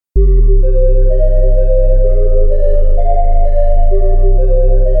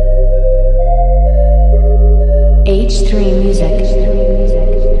H3 Music.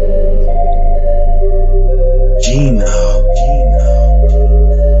 Gino.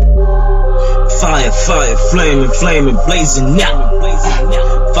 Fire, fire, flaming, flaming, blazing now.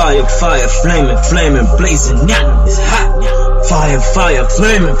 Fire, fire, flaming, flaming, blazing now. It's hot. Fire, fire,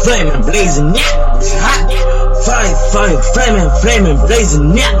 flaming, flaming, blazing now. It's hot. Fire, fire, flaming, flaming,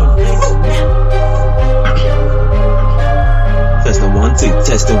 blazing now. Test the 1 2,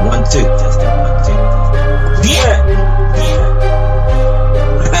 test the 1 2, test the 1 2. Yeah.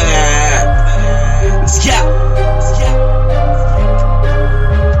 Let's go.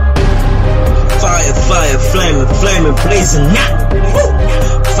 Fire, fire, flaming, flaming, blazing now.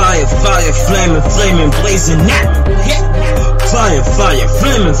 Fire, fire, flaming, flaming, blazing now. Fire, fire,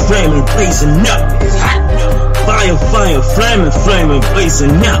 flaming, flaming, blazing up. Fire, fire, flaming, flaming,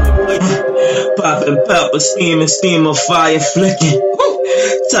 blazing up. Poppin' pepper, steaming, steamer, fire flicking.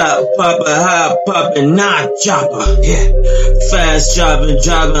 Top popper, hot poppin', not chopper. Yeah. Fast driving,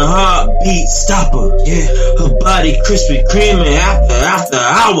 heartbeat stopper. Yeah. Her body crispy, creamy after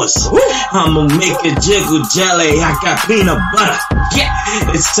hours. I'ma make a jiggle jelly, I got peanut butter. Yeah.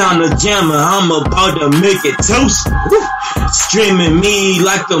 It's time to jam her, I'm about to make it toast. Streaming me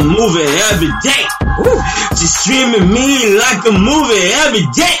like a movie every day. Just streaming me like a movie every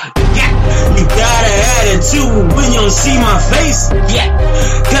day. You got an attitude when you don't see my face. Yeah,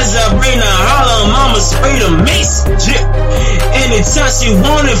 cause I bring the Harlem, I'ma spray the mace. Yeah, anytime she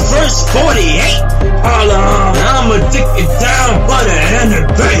want it, first 48. Harlem, I'ma dick it down, put it in the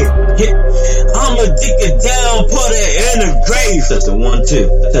grave. Yeah, I'ma dick it down, put it in the grave. That's the 1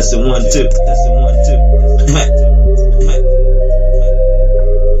 2, that's the 1 2, that's the 1 2.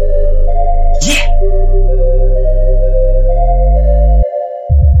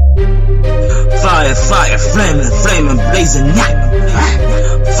 Fire, fire, flaming, flaming, blazing up.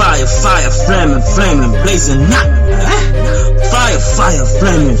 Fire, fire, flaming, flaming, blazing up. Fire, fire,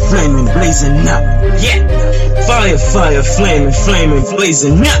 flaming, flaming, blazing up. Yeah. Fire, fire, flaming, flaming,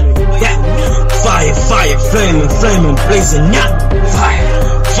 blazing up. Yeah. Fire, fire, flaming, flaming, blazing up.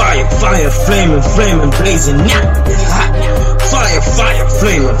 Fire, fire, flaming, flaming, blazing up. Fire, fire,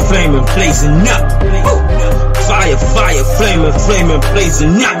 flaming, flaming, blazing up. Fire, fire, flaming, flaming,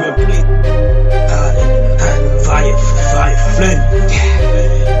 blazing up. Fire, fire, flame.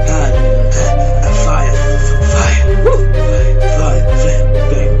 Fire, fire. Fire, flame,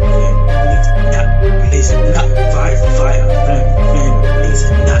 flame, flame, blazing up. Blazing up. Fire, fire, flame, flame,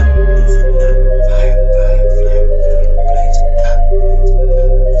 blazing